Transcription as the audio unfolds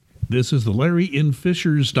This is the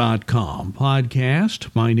LarryInFishers.com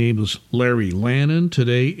podcast. My name is Larry Lannon.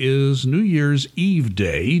 Today is New Year's Eve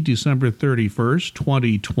Day, December 31st,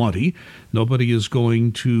 2020. Nobody is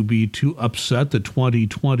going to be too upset that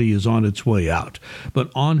 2020 is on its way out. But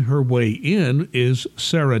on her way in is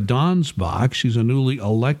Sarah Donsbach. She's a newly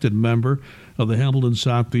elected member of the Hamilton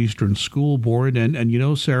Southeastern School Board. And you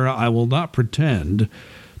know, Sarah, I will not pretend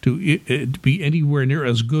to be anywhere near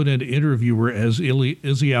as good an interviewer as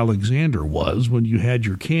Izzy Alexander was when you had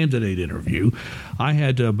your candidate interview. I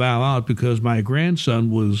had to bow out because my grandson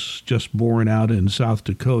was just born out in South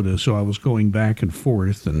Dakota, so I was going back and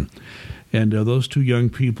forth, and those two young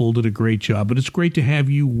people did a great job. But it's great to have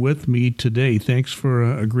you with me today. Thanks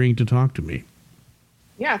for agreeing to talk to me.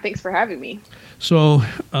 Yeah, thanks for having me. So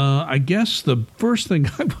I guess the first thing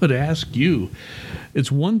I would ask you,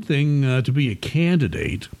 it's one thing to be a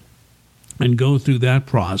candidate and go through that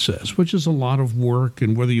process, which is a lot of work,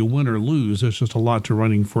 and whether you win or lose, there's just a lot to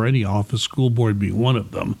running for any office, school board being one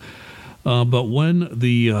of them. But when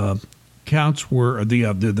the counts were,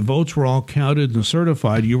 the votes were all counted and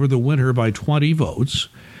certified, you were the winner by 20 votes.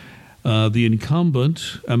 The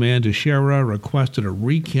incumbent, Amanda Shera, requested a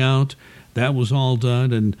recount. That was all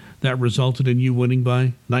done, and that resulted in you winning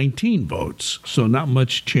by 19 votes. So not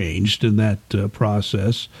much changed in that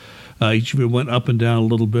process. Each of you went up and down a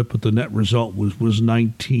little bit, but the net result was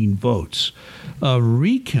 19 votes.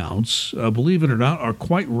 Recounts, believe it or not, are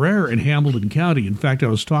quite rare in Hamilton County. In fact, I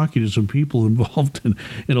was talking to some people involved in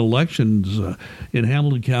elections in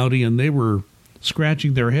Hamilton County, and they were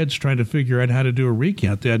scratching their heads trying to figure out how to do a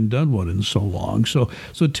recount. They hadn't done one in so long. So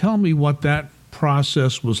tell me what that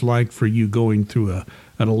process was like for you going through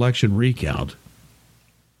an election recount.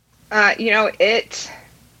 I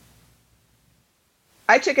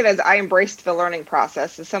took it as I embraced the learning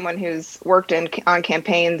process as someone who's worked on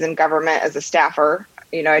campaigns and government as a staffer.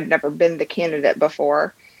 I'd never been the candidate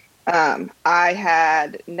before. I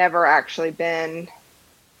had never actually been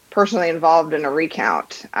personally involved in a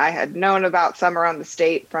recount. I had known about some around the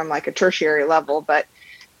state from like a tertiary level, but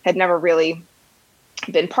had never really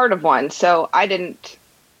been part of one. So I didn't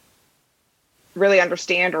really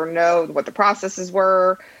understand or know what the processes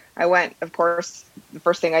were. I went, of course, the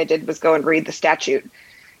first thing I did was go and read the statute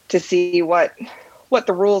to see what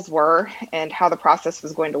the rules were and how the process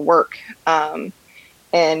was going to work. And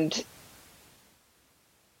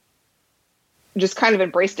just kind of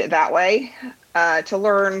embraced it that way to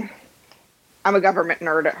learn. I'm a government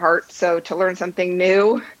nerd at heart, so to learn something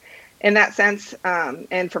new in that sense,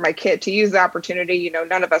 and for my kid to use the opportunity,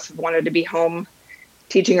 none of us have wanted to be home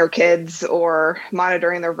teaching our kids or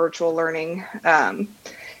monitoring their virtual learning.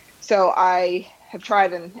 So I have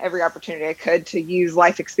tried in every opportunity I could to use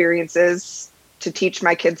life experiences to teach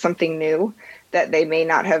my kids something new that they may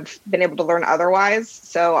not have been able to learn otherwise.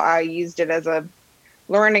 So I used it as a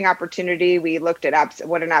learning opportunity. We looked at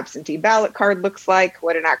what an absentee ballot card looks like,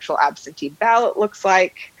 what an actual absentee ballot looks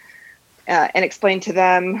like, and explained to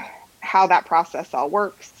them how that process all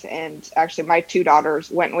works. And actually my two daughters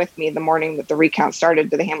went with me the morning that the recount started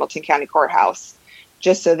to the Hamilton County Courthouse,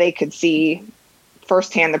 just so they could see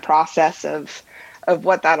firsthand the process of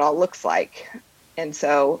what that all looks like. And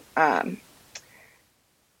so I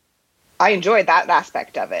enjoyed that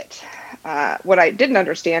aspect of it. What I didn't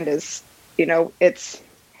understand is, it's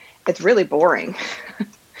really boring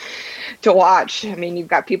to watch. I mean, you've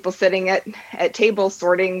got people sitting at tables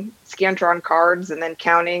sorting Scantron cards and then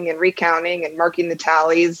counting and recounting and marking the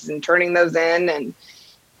tallies and turning those in. And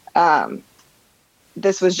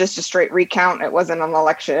this was just a straight recount. It wasn't an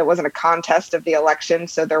election. It wasn't a contest of the election.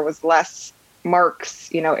 So there was less marks,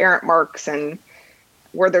 errant marks, and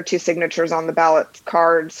were there two signatures on the ballot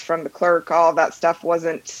cards from the clerk? All of that stuff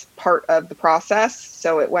wasn't part of the process.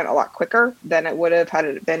 So it went a lot quicker than it would have had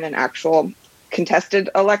it been an actual contested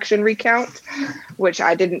election recount, which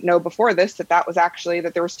I didn't know before this, that was actually,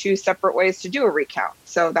 that there was two separate ways to do a recount.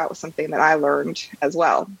 So that was something that I learned as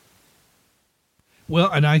well. Well,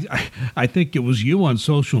 and I think it was you on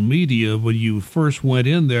social media when you first went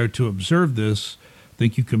in there to observe this. I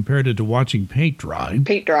think you compared it to watching paint dry.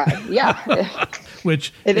 Paint dry, yeah.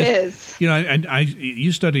 Which it is. And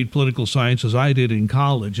you studied political science as I did in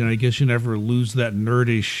college, and I guess you never lose that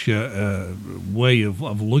nerdish way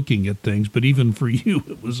of looking at things. But even for you,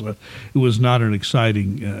 it was not an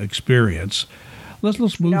exciting experience. Let's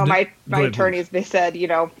move. No, my attorneys, they said, you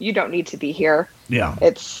don't need to be here. Yeah.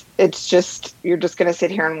 It's just, you're just going to sit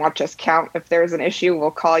here and watch us count. If there's an issue, we'll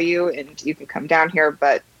call you and you can come down here.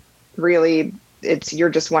 But really, you're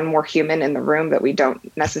just one more human in the room that we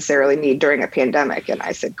don't necessarily need during a pandemic. And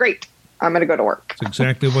I said, great, I'm going to go to work. It's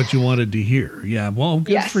exactly what you wanted to hear. Yeah. Well,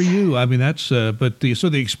 good for you. I mean, that's, but the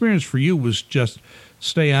experience for you was just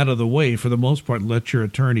stay out of the way for the most part and let your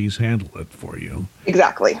attorneys handle it for you.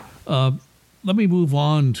 Exactly. Let me move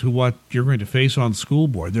on to what you're going to face on the school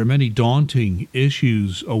board. There are many daunting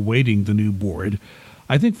issues awaiting the new board.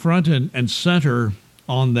 I think front and center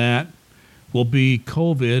on that will be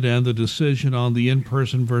COVID and the decision on the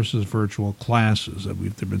in-person versus virtual classes. There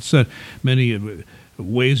have been said many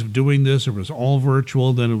ways of doing this. It was all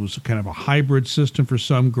virtual. Then it was kind of a hybrid system for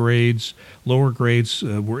some grades. Lower grades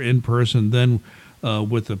were in person. Then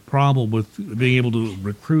with the problem with being able to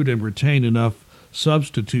recruit and retain enough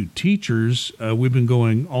substitute teachers, we've been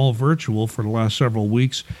going all virtual for the last several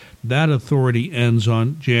weeks. That authority ends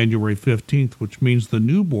on January 15th, which means the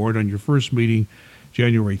new board on your first meeting,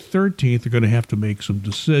 January 13th, are going to have to make some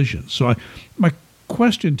decisions. So my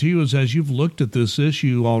question to you is, as you've looked at this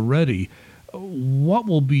issue already, what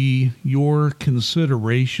will be your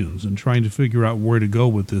considerations in trying to figure out where to go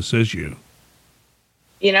with this issue?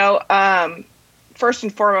 First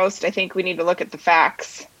and foremost, I think we need to look at the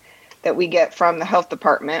facts that we get from the health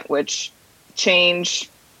department, which change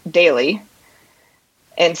daily,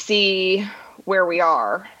 and see where we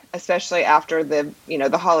are, especially after the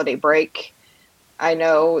holiday break. I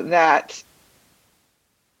know that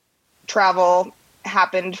travel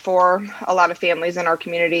happened for a lot of families in our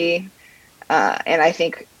community. And I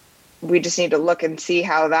think we just need to look and see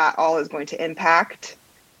how that all is going to impact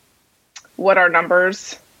what our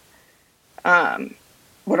numbers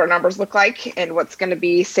look like and what's going to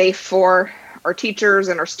be safe for our teachers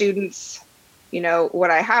and our students.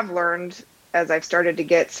 What I have learned as I've started to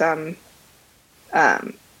get some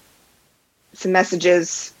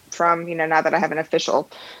messages from, now that I have an official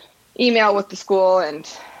email with the school and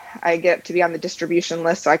I get to be on the distribution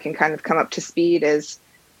list so I can kind of come up to speed, is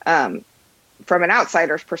from an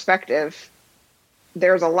outsider's perspective,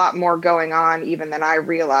 there's a lot more going on even than I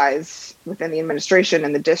realize within the administration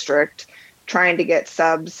and the district, trying to get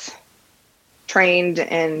subs trained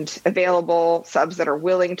and available, subs that are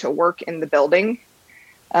willing to work in the building.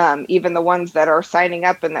 Even the ones that are signing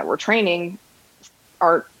up and that we're training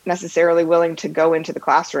aren't necessarily willing to go into the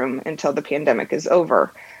classroom until the pandemic is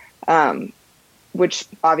over, which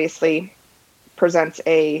obviously presents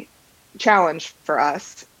a challenge for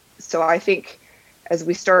us. So I think as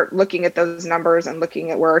we start looking at those numbers and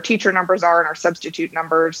looking at where our teacher numbers are and our substitute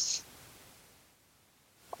numbers,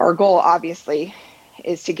 our goal obviously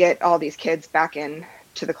is to get all these kids back in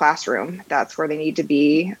to the classroom. That's where they need to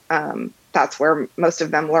be. That's where most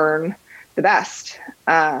of them learn the best.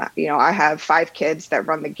 I have 5 kids that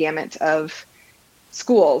run the gamut of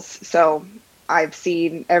schools. So I've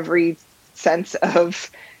seen every sense of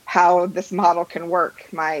how this model can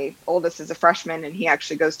work. My oldest is a freshman and he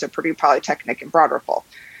actually goes to Purdue Polytechnic in Broad Ripple.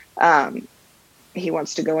 He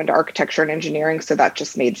wants to go into architecture and engineering, so that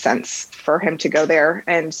just made sense for him to go there.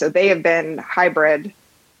 And so they have been hybrid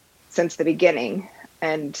since the beginning,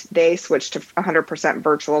 and they switched to 100%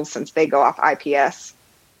 virtual since they go off IPS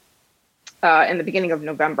in the beginning of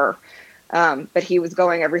November. But he was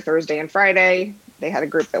going every Thursday and Friday. They had a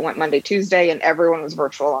group that went Monday, Tuesday, and everyone was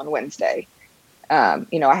virtual on Wednesday. I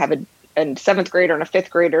have a 7th grader and a 5th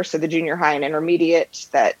grader, so the junior high and intermediate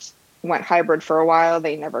that went hybrid for a while.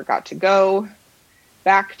 They never got to go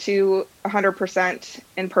back to 100%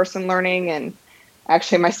 in-person learning. And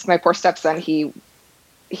actually my poor stepson, he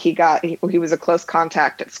was a close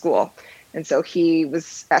contact at school. And so he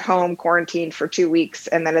was at home quarantined for 2 weeks.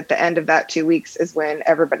 And then at the end of that 2 weeks is when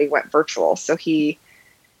everybody went virtual. So he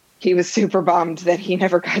was super bummed that he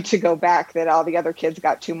never got to go back, that all the other kids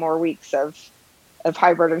got 2 more weeks of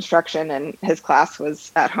hybrid instruction and his class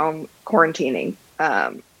was at home quarantining.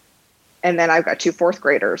 And then I've got 2 4th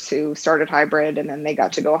graders who started hybrid and then they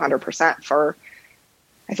got to go 100% for,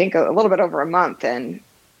 I think, a little bit over a month. And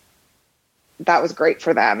that was great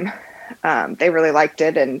for them. They really liked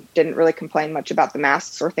it and didn't really complain much about the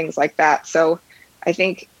masks or things like that. So I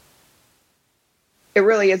think it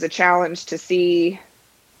really is a challenge to see,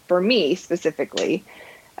 for me specifically,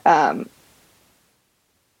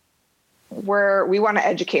 where we want to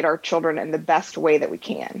educate our children in the best way that we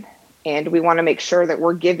can. And we want to make sure that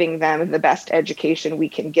we're giving them the best education we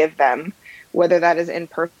can give them, whether that is in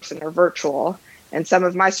person or virtual. And some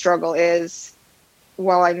of my struggle is,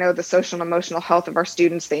 while I know the social and emotional health of our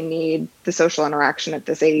students, they need the social interaction at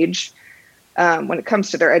this age. When it comes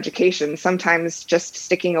to their education, sometimes just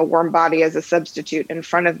sticking a warm body as a substitute in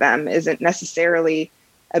front of them isn't necessarily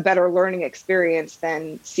a better learning experience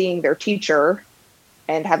than seeing their teacher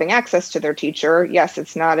and having access to their teacher. Yes,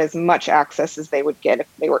 it's not as much access as they would get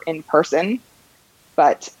if they were in person,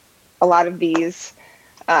 but a lot of these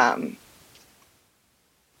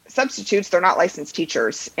substitutes, they're not licensed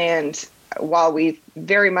teachers. And while we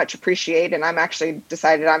very much appreciate, and I'm actually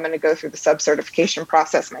decided I'm going to go through the sub-certification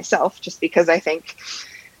process myself, just because I think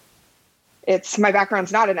my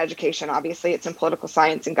background's not in education, obviously, it's in political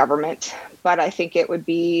science and government, but I think it would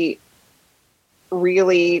be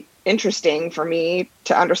really interesting for me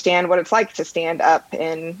to understand what it's like to stand up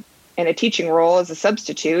in a teaching role as a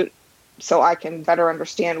substitute, so I can better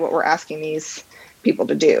understand what we're asking these people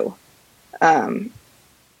to do.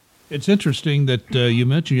 It's interesting that you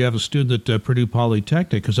mentioned you have a student at Purdue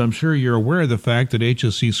Polytechnic, because I'm sure you're aware of the fact that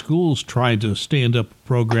HSC Schools tried to stand up a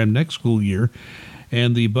program next school year,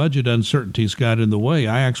 and the budget uncertainties got in the way.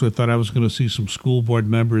 I actually thought I was going to see some school board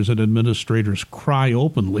members and administrators cry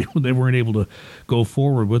openly when they weren't able to go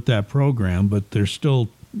forward with that program, but they're still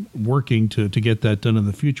working to get that done in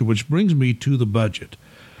the future, which brings me to the budget.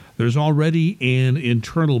 There's already an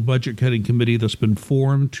internal budget cutting committee that's been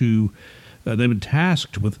formed they've been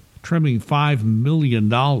tasked with trimming $5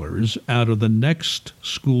 million out of the next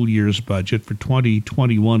school year's budget for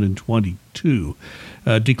 2021 and 22.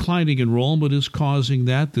 Declining enrollment is causing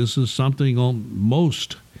that. This is something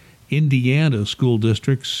most Indiana school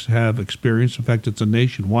districts have experienced. In fact, it's a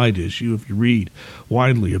nationwide issue if you read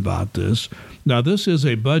widely about this. Now, this is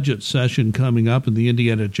a budget session coming up in the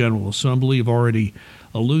Indiana General Assembly. You've already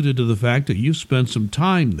alluded to the fact that you've spent some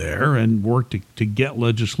time there and worked to get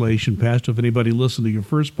legislation passed. If anybody listened to your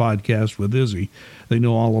first podcast with Izzy, they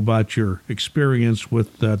know all about your experience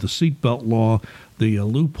with the seatbelt law, the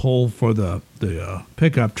loophole for the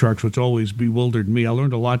pickup trucks, which always bewildered me. I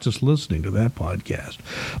learned a lot just listening to that podcast.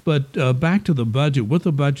 But back to the budget. With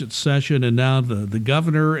the budget session, and now the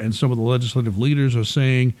governor and some of the legislative leaders are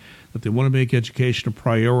saying that they want to make education a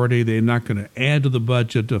priority. They're not going to add to the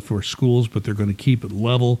budget for schools, but they're going to keep it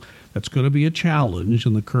level. That's going to be a challenge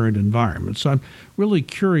in the current environment. So I'm really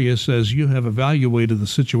curious, as you have evaluated the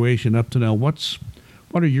situation up to now, what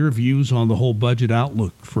are your views on the whole budget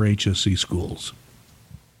outlook for HSC schools?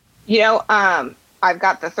 I've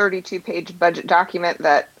got the 32-page budget document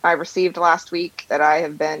that I received last week that I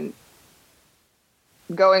have been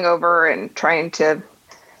going over and trying to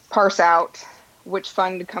parse out which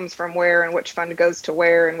fund comes from where and which fund goes to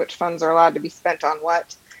where and which funds are allowed to be spent on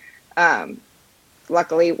what.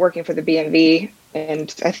 Luckily, working for the BMV,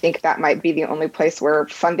 and I think that might be the only place where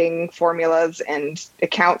funding formulas and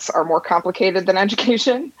accounts are more complicated than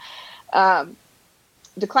education.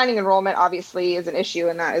 Declining enrollment obviously is an issue,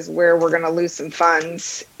 and that is where we're going to lose some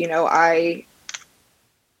funds. I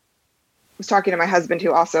was talking to my husband,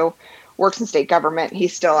 who also works in state government. He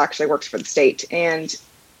still actually works for the state. And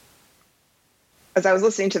as I was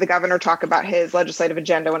listening to the governor talk about his legislative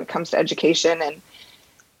agenda when it comes to education, and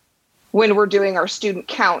when we're doing our student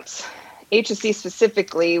counts, HSC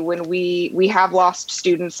specifically, when we have lost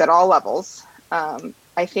students at all levels.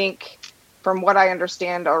 I think, from what I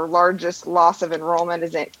understand, our largest loss of enrollment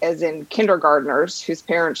is in kindergartners whose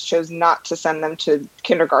parents chose not to send them to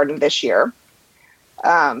kindergarten this year.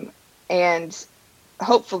 And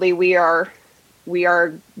hopefully we are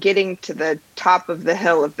getting to the top of the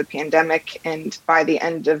hill of the pandemic, and by the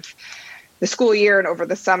end of the school year and over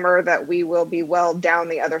the summer, that we will be well down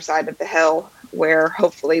the other side of the hill, where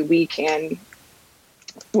hopefully we can,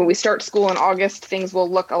 when we start school in August, things will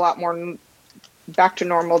look a lot more back to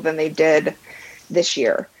normal than they did this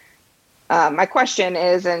year. My question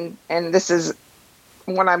is, and this is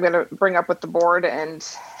one I'm going to bring up with the board and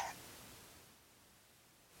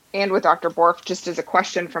with Dr. Borf, just as a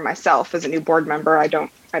question for myself as a new board member. I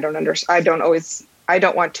don't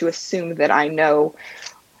want to assume that I know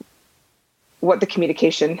what the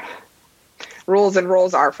communication rules and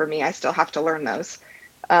roles are for me. I still have to learn those.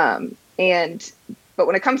 But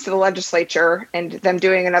when it comes to the legislature and them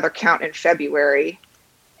doing another count in February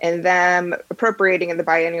and them appropriating in the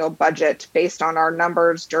biennial budget based on our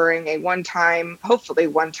numbers during a hopefully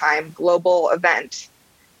one-time global event,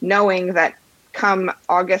 knowing that come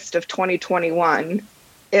August of 2021,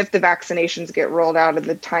 if the vaccinations get rolled out in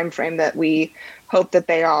the time frame that we hope that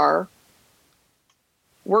they are,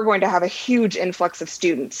 we're going to have a huge influx of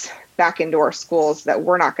students back into our schools that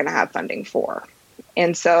we're not going to have funding for.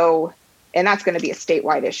 And that's going to be a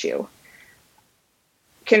statewide issue.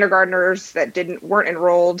 Kindergartners that weren't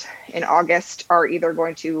enrolled in August are either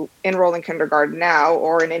going to enroll in kindergarten now,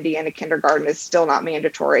 or in Indiana, kindergarten is still not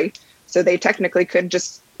mandatory. So they technically could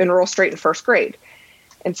just enroll straight in first grade.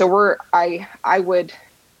 And so I would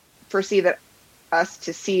foresee that us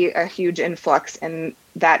to see a huge influx in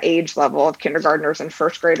that age level of kindergartners and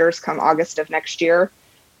first graders come August of next year.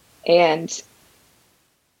 And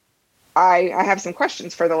I have some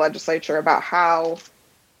questions for the legislature about how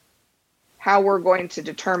we're going to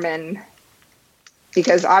determine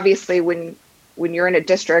because obviously when you're in a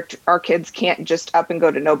district, our kids can't just up and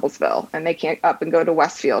go to Noblesville, and they can't up and go to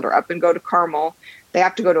Westfield or up and go to Carmel. They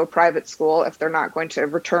have to go to a private school if they're not going to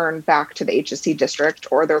return back to the HSC district,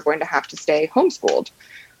 or they're going to have to stay homeschooled.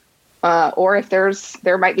 Or if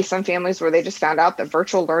there might be some families where they just found out that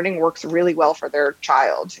virtual learning works really well for their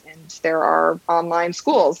child. And there are online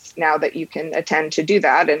schools now that you can attend to do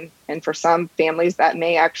that. And for some families, that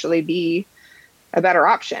may actually be a better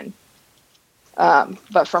option.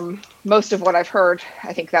 But from most of what I've heard,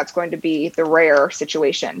 I think that's going to be the rare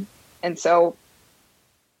situation. And so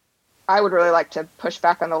I would really like to push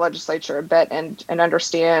back on the legislature a bit and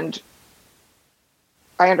understand.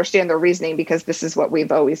 I understand the reasoning, because this is what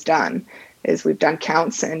we've always done, is we've done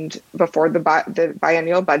counts and before the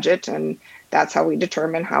biennial budget, and that's how we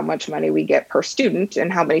determine how much money we get per student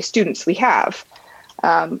and how many students we have.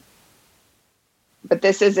 But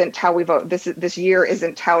this isn't how we vote. This year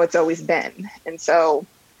isn't how it's always been. And so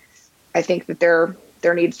I think that there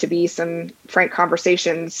needs to be some frank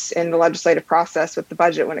conversations in the legislative process with the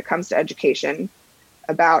budget when it comes to education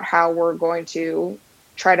about how we're going to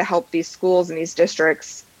try to help these schools and these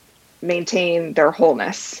districts maintain their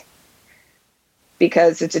wholeness,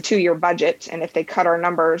 because it's a 2-year budget. And if they cut our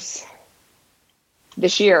numbers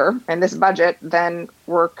this year and this budget, then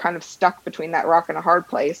we're kind of stuck between that rock and a hard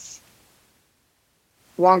place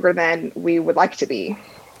longer than we would like to be.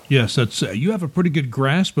 Yes, that's you have a pretty good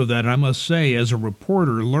grasp of that. I must say, as a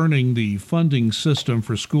reporter, learning the funding system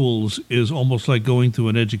for schools is almost like going through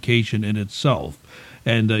an education in itself.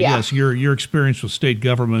 And yes, your experience with state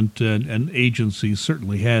government and agencies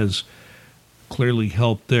certainly has clearly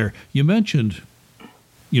helped there. You mentioned,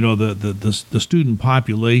 the student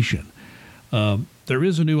population. There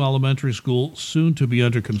is a new elementary school soon to be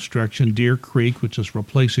under construction, Deer Creek, which is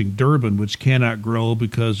replacing Durbin, which cannot grow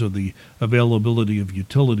because of the availability of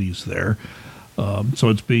utilities there. So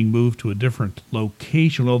it's being moved to a different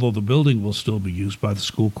location, although the building will still be used by the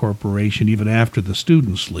school corporation even after the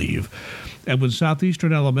students leave. And when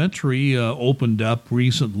Southeastern Elementary opened up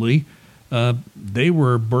recently, they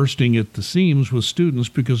were bursting at the seams with students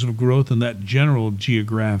because of growth in that general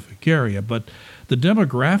geographic area. But the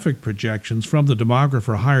demographic projections from the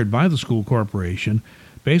demographer hired by the school corporation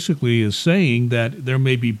basically is saying that there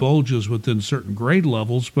may be bulges within certain grade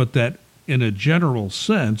levels, but that in a general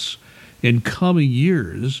sense, in coming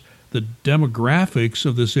years, the demographics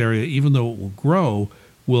of this area, even though it will grow,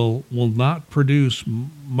 will not produce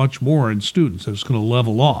much more in students. It's going to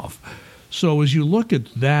level off. So as you look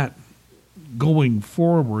at that going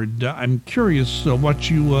forward, I'm curious what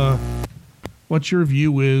your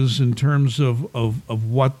view is in terms of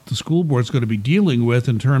what the school board is going to be dealing with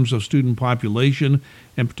in terms of student population,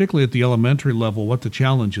 and particularly at the elementary level, what the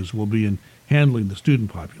challenges will be in handling the student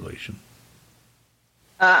population.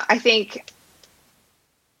 I think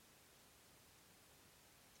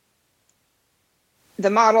the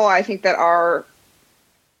model, I think that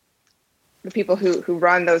the people who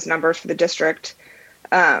run those numbers for the district,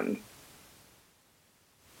 that's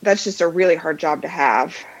just a really hard job to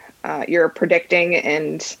have. You're predicting,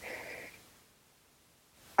 and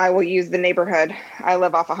I will use the neighborhood. I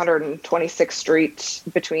live off 126th Street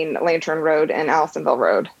between Lantern Road and Allisonville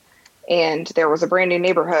Road. And there was a brand new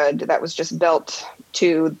neighborhood that was just built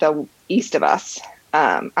to the east of us.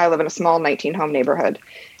 I live in a small 19-home neighborhood.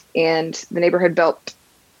 And the neighborhood built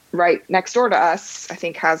right next door to us, I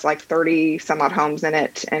think, has like 30 some odd homes in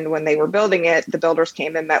it. And when they were building it, the builders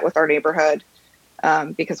came and met with our neighborhood.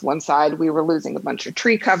 Because one side we were losing a bunch of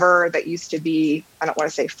tree cover that used to be, I don't want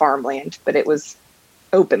to say farmland, but it was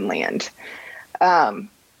open land. And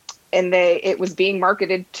it was being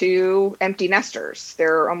marketed to empty nesters.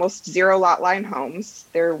 They're almost zero lot line homes.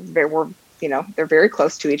 They're very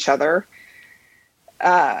close to each other.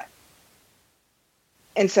 And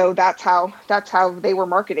so that's how they were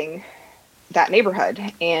marketing that neighborhood.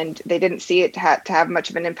 And they didn't see it to have much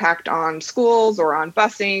of an impact on schools or on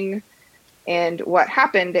busing. And what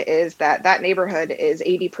happened is that neighborhood is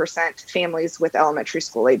 80% families with elementary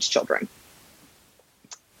school age children.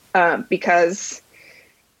 Because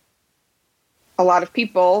a lot of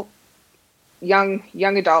people, young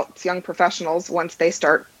adults, young professionals, once they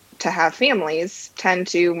start to have families, tend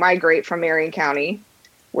to migrate from Marion County,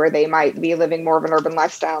 where they might be living more of an urban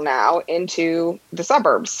lifestyle now, into the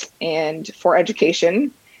suburbs. And for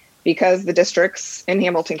education, because the districts in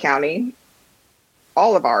Hamilton County,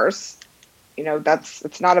 all of ours,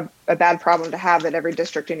 it's not a bad problem to have, that every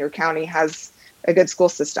district in your county has a good school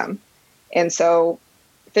system. And so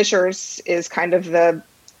Fishers is kind of the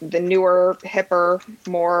newer, hipper,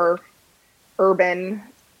 more urban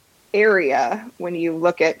area when you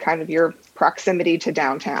look at kind of your proximity to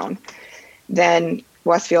downtown. than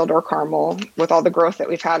Westfield or Carmel, with all the growth that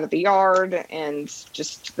we've had at the yard and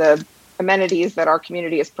just the amenities that our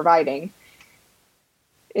community is providing.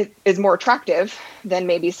 It is more attractive than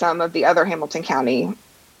maybe some of the other Hamilton County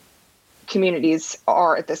communities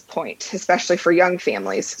are at this point, especially for young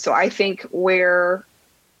families. So I think where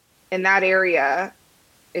in that area,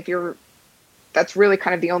 that's really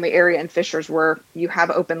kind of the only area in Fishers where you have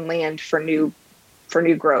open land for new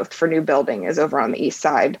growth, for new building, is over on the east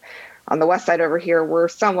side. On the west side over here, we're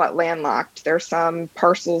somewhat landlocked. There's some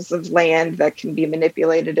parcels of land that can be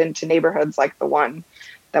manipulated into neighborhoods like the one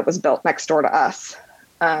that was built next door to us.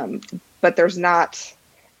 But there's not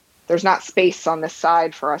space on this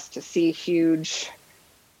side for us to see huge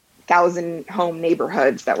 1,000 home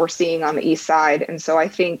neighborhoods that we're seeing on the east side. And so I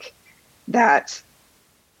think we're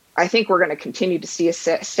going to continue to see a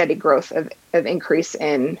steady growth of increase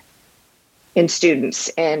in students,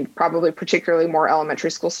 and probably particularly more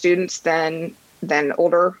elementary school students than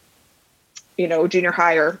older, junior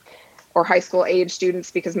high or high school age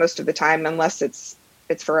students, because most of the time, unless it's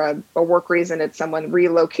for a work reason, it's someone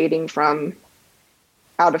relocating from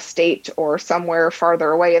out of state or somewhere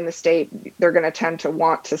farther away in the state, they're going to tend to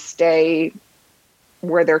want to stay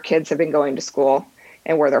where their kids have been going to school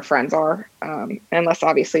and where their friends are, unless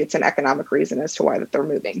obviously it's an economic reason as to why that they're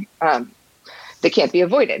moving. They can't be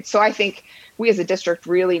avoided. So I think we as a district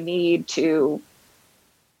really need to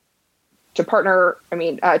partner. I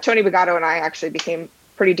mean, Tony Bagato and I actually became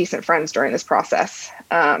pretty decent friends during this process.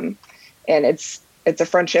 And it's a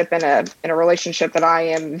friendship and a relationship that I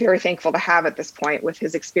am very thankful to have at this point, with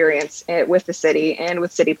his experience with the city and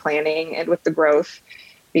with city planning and with the growth,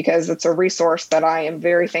 because it's a resource that I am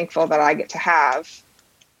very thankful that I get to have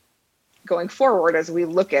going forward as we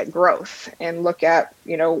look at growth and look at,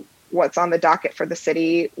 what's on the docket for the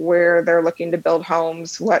city, where they're looking to build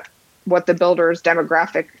homes, what the builders'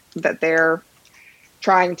 demographic that they're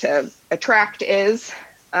trying to attract is,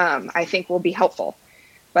 I think will be helpful.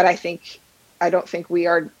 But I don't think we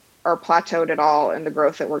are plateaued at all in the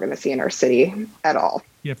growth that we're going to see in our city at all.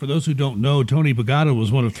 Yeah, for those who don't know, Tony Bagato was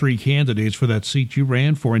one of 3 candidates for that seat you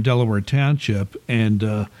ran for in Delaware Township,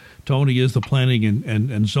 and Tony is the planning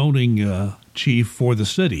and zoning chief for the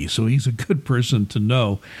city, so he's a good person to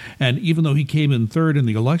know. And even though he came in third in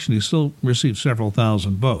the election, he still received several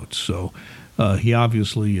thousand votes. So he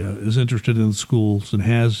obviously is interested in the schools and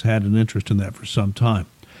has had an interest in that for some time.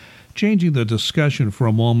 Changing the discussion for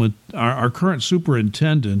a moment, our current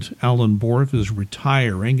superintendent, Alan Borff, is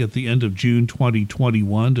retiring at the end of June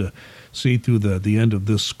 2021 to see through the end of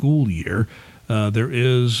this school year. There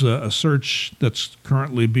is a search that's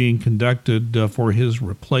currently being conducted for his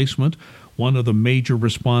replacement. One of the major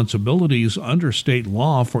responsibilities under state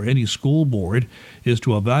law for any school board is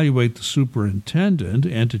to evaluate the superintendent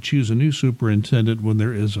and to choose a new superintendent when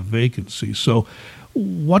there is a vacancy. So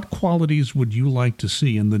what qualities would you like to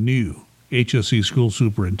see in the new HSE school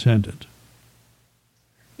superintendent?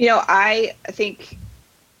 I think,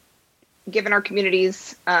 given our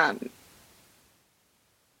community's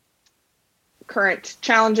current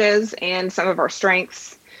challenges and some of our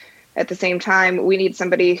strengths, at the same time, we need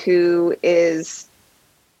somebody who has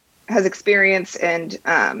experience and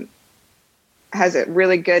has a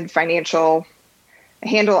really good financial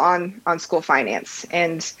handle on school finance,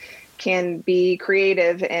 and can be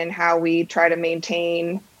creative in how we try to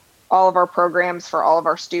maintain all of our programs for all of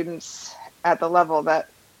our students at the level that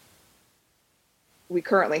we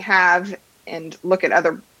currently have, and look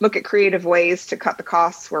at creative ways to cut the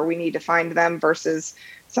costs where we need to find them, versus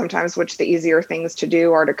sometimes which the easier things to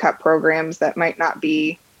do are to cut programs that might not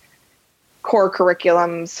be core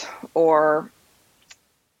curriculums, or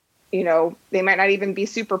they might not even be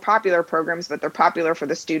super popular programs, but they're popular for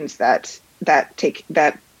the students that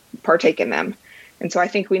partake in them. And so I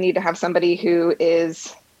think we need to have somebody who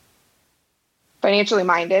is financially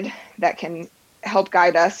minded, that can help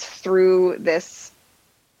guide us through this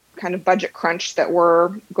kind of budget crunch that we're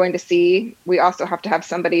going to see. We also have to have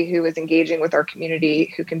somebody who is engaging with our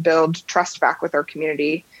community, who can build trust back with our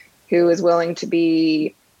community, who is willing to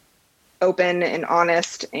be open and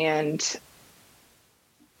honest and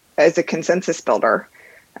as a consensus builder.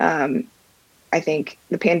 I think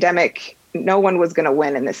the pandemic, no one was going to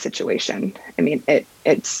win in this situation. I mean,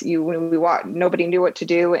 nobody knew what to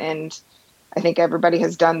do, and I think everybody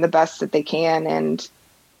has done the best that they can, and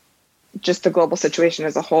just the global situation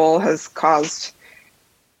as a whole has caused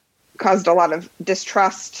a lot of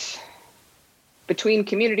distrust between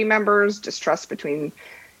community members, distrust between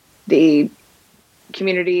the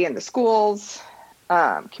community and the schools,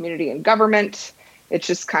 community and government. It's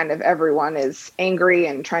just kind of everyone is angry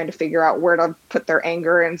and trying to figure out where to put their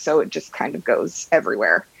anger, and so it just kind of goes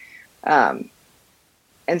everywhere. And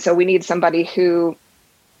so we need somebody who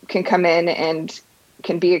can come in and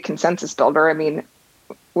can be a consensus builder. I mean,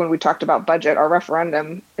 when we talked about budget, our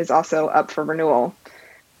referendum is also up for renewal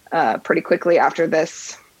pretty quickly after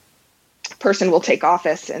this person will take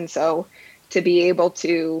office. And so to be able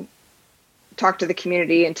to talk to the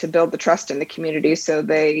community and to build the trust in the community so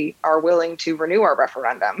they are willing to renew our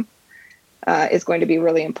referendum is going to be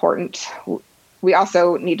really important. We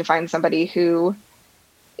also need to find somebody who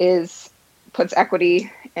puts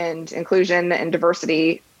equity and inclusion and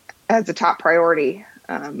diversity as a top priority,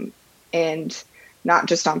 and not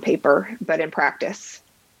just on paper, but in practice.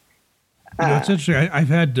 It's interesting. I've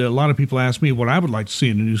had a lot of people ask me what I would like to see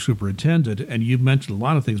in a new superintendent, and you've mentioned a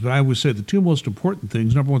lot of things, but I always say the two most important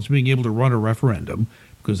things, number one is being able to run a referendum,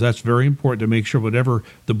 because that's very important to make sure whatever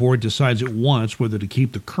the board decides it wants, whether to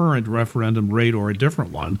keep the current referendum rate or a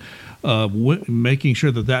different one, making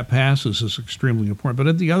sure that passes is extremely important.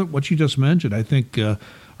 But the other, what you just mentioned, I think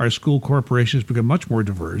our school corporation has become much more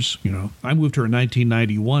diverse. I moved here in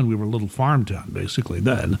 1991. We were a little farm town, basically,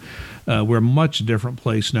 then. We're a much different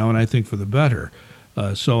place now, and I think for the better.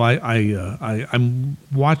 So I'm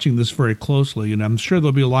watching this very closely, and I'm sure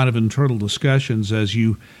there'll be a lot of internal discussions as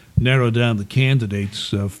you narrow down the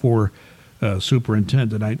candidates for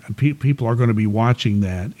superintendent. People are going to be watching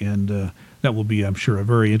that, and that will be, I'm sure, a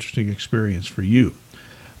very interesting experience for you.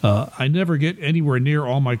 I never get anywhere near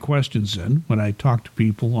all my questions in when I talk to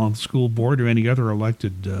people on the school board or any other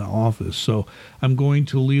elected office. So I'm going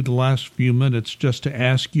to leave the last few minutes just to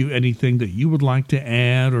ask you anything that you would like to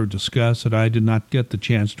add or discuss that I did not get the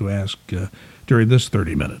chance to ask during this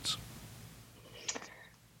 30 minutes.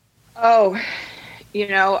 Oh,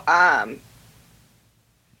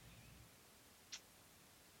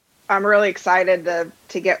 I'm really excited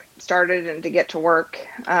to get started and to get to work.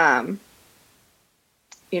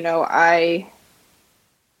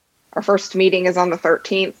 Our first meeting is on the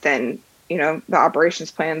 13th, and, the operations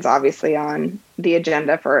plan is obviously on the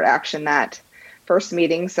agenda for action that first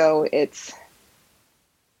meeting. So it's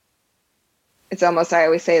almost, I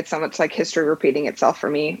always say it's so much like history repeating itself for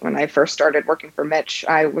me. When I first started working for Mitch,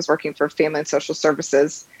 I was working for Family and Social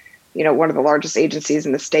Services, one of the largest agencies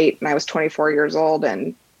in the state. And I was 24 years old,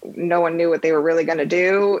 and no one knew what they were really going to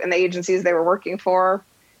do in the agencies they were working for.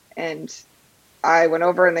 And I went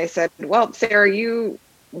over and they said, well, Sarah, you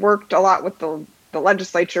worked a lot with the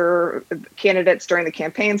legislature candidates during the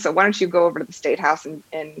campaign, so why don't you go over to the State House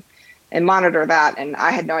and monitor that? And I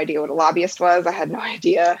had no idea what a lobbyist was. I had no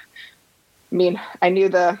idea. I mean, I knew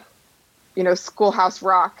the, Schoolhouse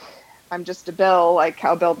Rock, I'm just a bill, like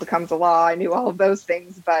how a bill becomes a law. I knew all of those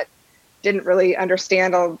things, but didn't really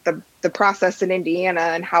understand all the process in Indiana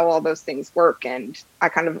and how all those things work. And I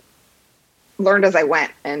kind of learned as I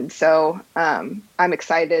went. And so I'm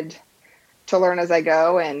excited to learn as I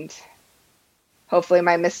go, and hopefully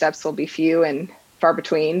my missteps will be few and far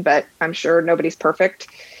between, but I'm sure nobody's perfect.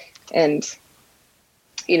 And,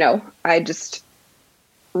 I just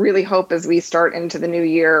really hope as we start into the new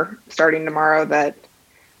year, starting tomorrow, that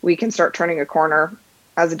we can start turning a corner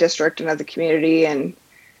as a district and as a community, and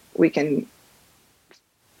we can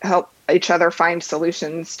help each other find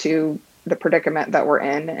solutions to the predicament that we're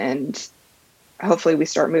in, and hopefully we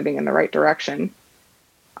start moving in the right direction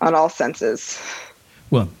on all senses.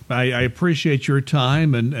 Well, I appreciate your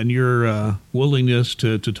time and your willingness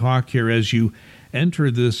to talk here as you enter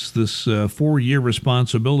this 4-year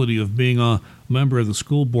responsibility of being a member of the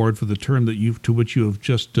school board for the term to which you have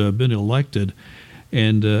just been elected.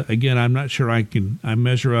 And again, I'm not sure I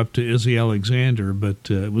measure up to Izzy Alexander, but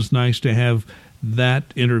it was nice to have that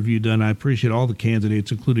interview done. I appreciate all the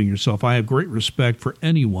candidates, including yourself. I have great respect for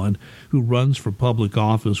anyone who runs for public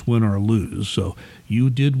office, win or lose. So you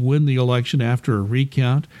did win the election after a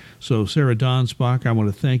recount. So Sarah Donsbach, I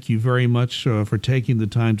want to thank you very much for taking the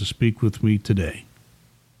time to speak with me today.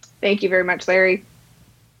 Thank you very much, Larry.